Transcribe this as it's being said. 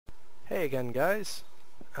Hey again, guys.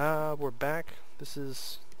 We're back. This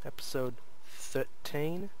is episode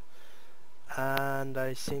 13, and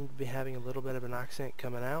I seem to be having a little bit of an accent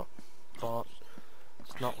coming out, but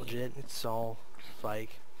it's not legit. It's all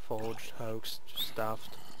fake, forged, hoaxed,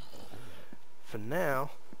 stuffed. For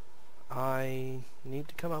now, I need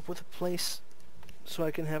to come up with a place so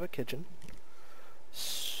I can have a kitchen.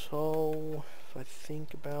 So, if I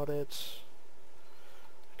think about it,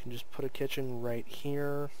 I can just put a kitchen right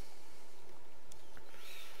here.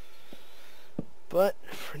 But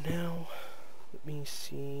for now, let me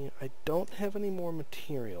see. I don't have any more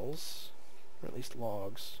materials, or at least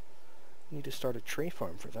logs. I need to start a tree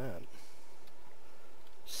farm for that.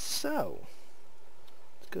 So,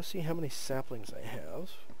 let's go see how many saplings I have.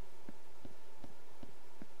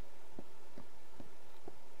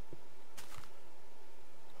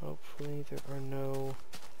 Hopefully there are no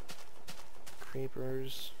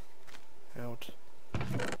creepers out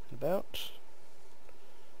and about.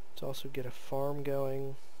 Let's also get a farm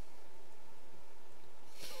going.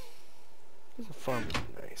 This farm would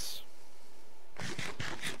be nice.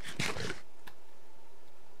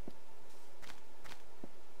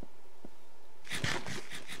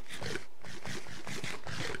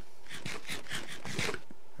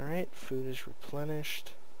 Alright, food is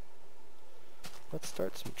replenished. Let's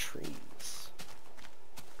start some trees.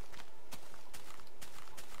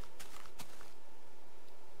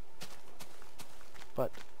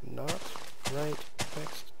 But not right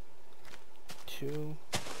next to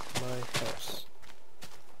my house.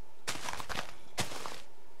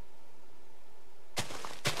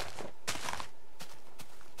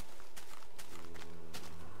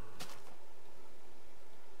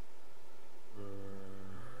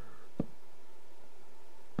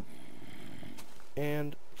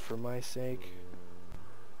 And for my sake,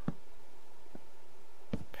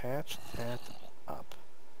 patch that up.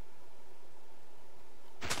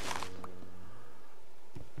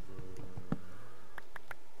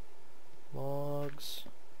 Logs.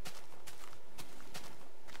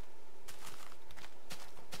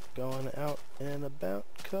 Going out and about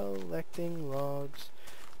collecting logs.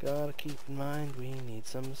 Gotta keep in mind we need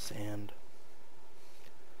some sand.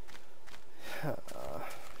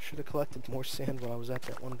 Should have collected more sand when I was at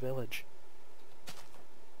that one village.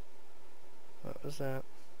 What was that?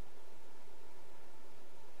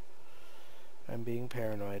 I'm being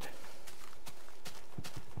paranoid.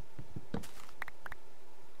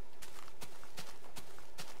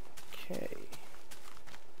 Okay.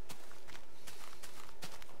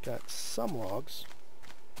 Got some logs.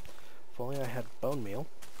 If only I had bone meal.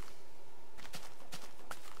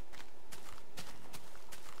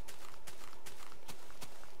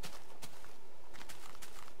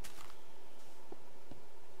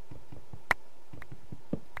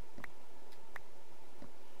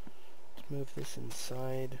 Move this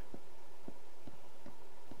inside.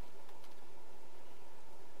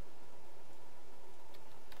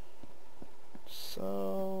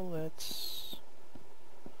 So let's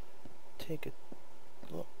take a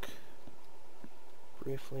look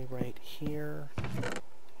briefly right here.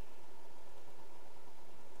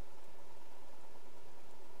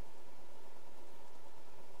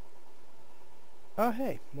 Oh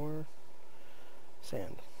hey, more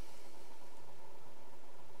sand.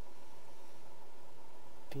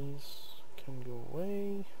 These can go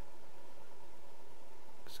away,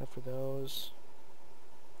 except for those.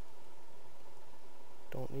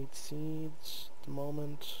 Don't need seeds at the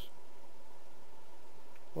moment.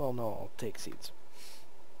 Well, no, I'll take seeds.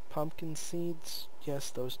 Pumpkin seeds, yes,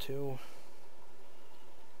 those two.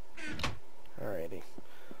 Alrighty.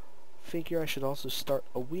 Figure I should also start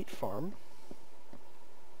a wheat farm,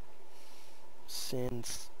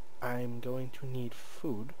 since I'm going to need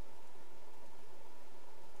food.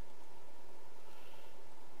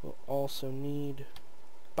 We'll also need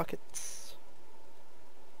buckets.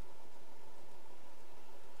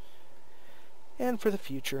 And for the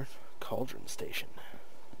future, cauldron station.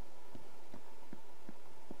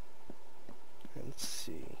 Let's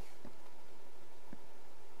see.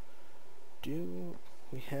 Do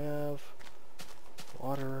we have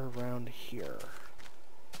water around here?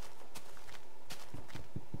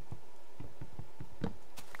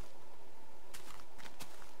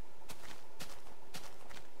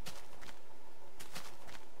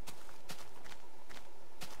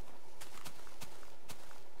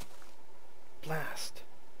 Blast.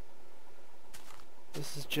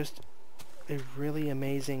 This is just a really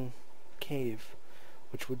amazing cave,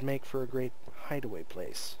 which would make for a great hideaway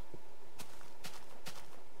place.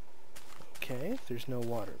 Okay, there's no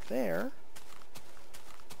water there,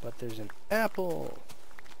 but there's an apple.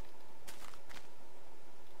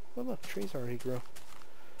 Oh look, trees already grew.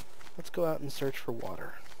 Let's go out and search for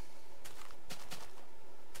water.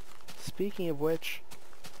 Speaking of which,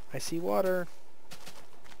 I see water.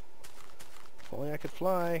 If only I could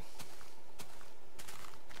fly.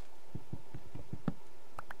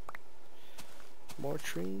 More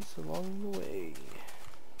trees along the way.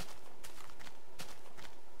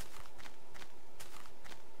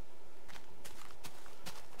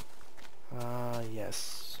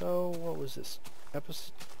 Yes. So, what was this?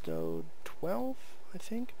 Episode 12, I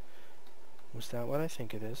think? Was that what I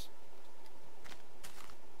think it is?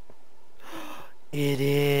 It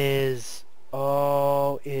is!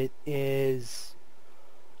 Oh, it is!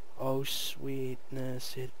 Oh,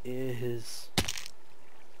 sweetness, it is.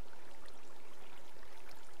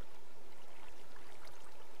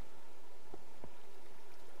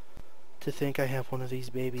 To think I have one of these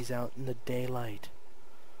babies out in the daylight.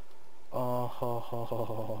 Oh, ho, ho, ho,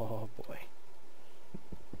 ho, ho, boy.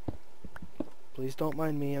 Please don't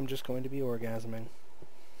mind me, I'm just going to be orgasming.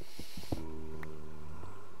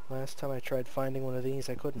 Last time I tried finding one of these,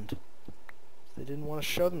 I couldn't. They didn't want to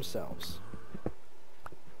show themselves.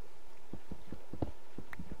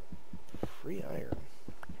 Free iron.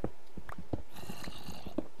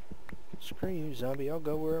 Screw you, zombie, I'll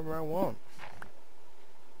go wherever I want.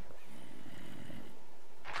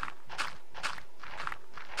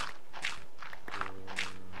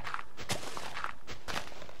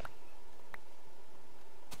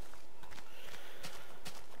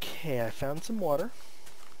 Okay, I found some water.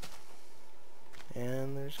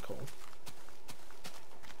 And there's coal.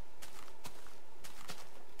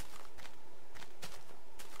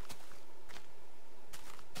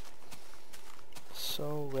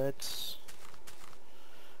 So let's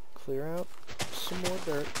clear out some more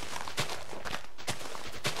dirt.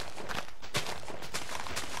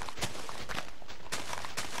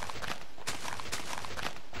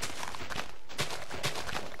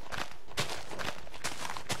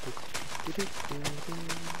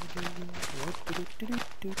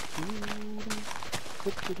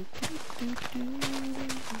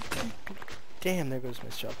 Damn, there goes my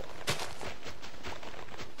shovel.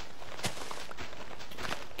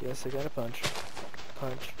 Guess I gotta punch.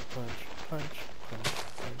 Punch, punch, punch, punch,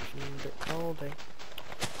 punch, all day.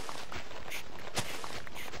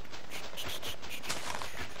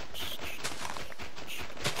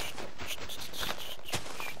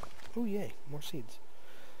 Oh yay, more seeds.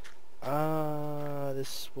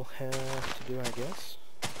 This will have to do, I guess.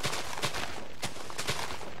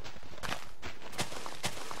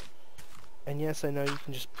 And yes, I know you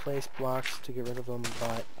can just place blocks to get rid of them,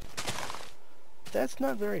 but that's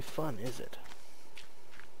not very fun, is it?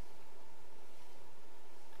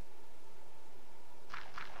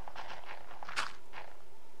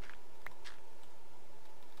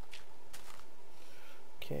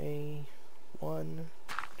 Okay, 1,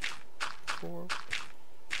 4,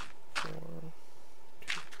 4,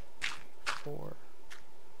 2, 4.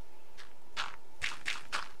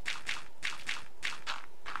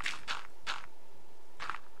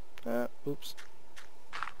 Oops.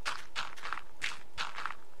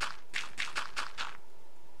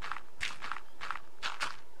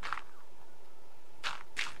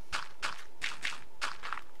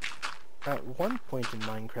 At one point in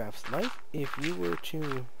Minecraft's life, if you were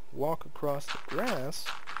to walk across the grass,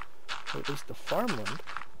 or at least the farmland,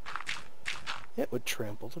 it would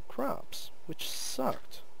trample the crops, which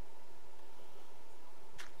sucked.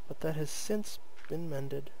 But that has since been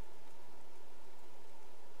mended.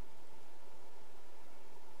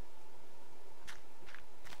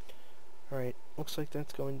 Alright, looks like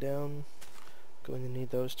that's going down. Going to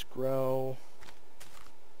need those to grow.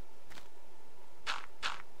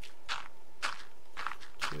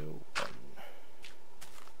 2, 1.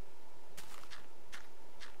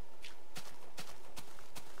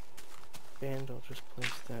 And I'll just place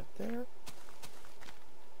that there.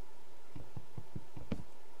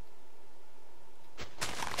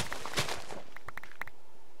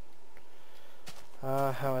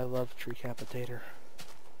 Ah, how I love XaPhobia.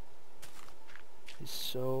 It's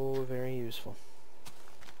so very useful.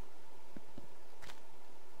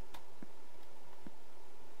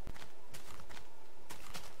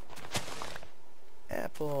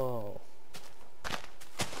 Apple.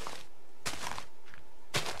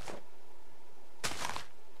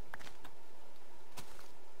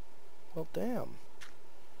 Well, damn.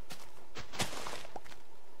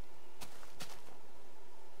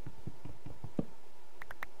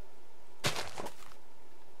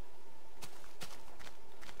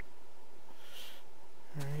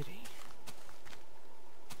 Alrighty.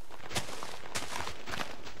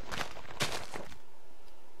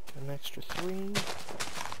 Got an extra 3.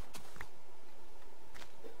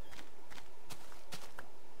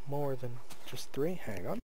 times 3. Hang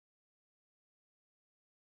on.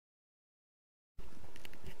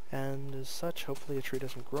 And as such, hopefully a tree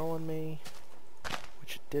doesn't grow on me,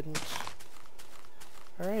 which it didn't.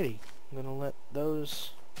 Alrighty, I'm gonna let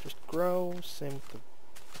those just grow. Same with the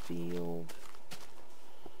field.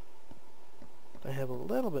 I have a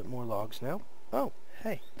little bit more logs now. Oh,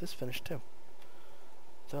 hey, this finished too.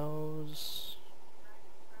 Those...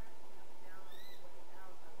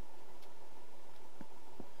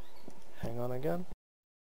 Hang on again.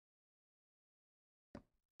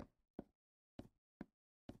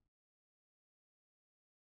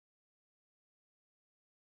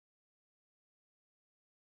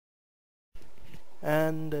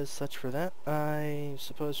 And as such for that, I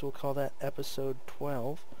suppose we'll call that episode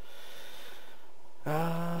 12.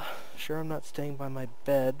 Sure I'm not staying by my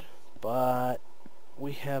bed, but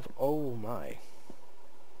we have, oh my,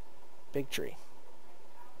 big tree.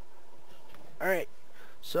 Alright,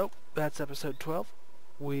 so that's episode 12.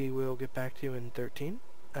 We will get back to you in 13.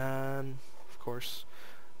 And, of course,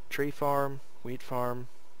 tree farm, wheat farm,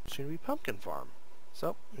 soon to be pumpkin farm.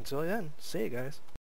 So, until then, see you guys.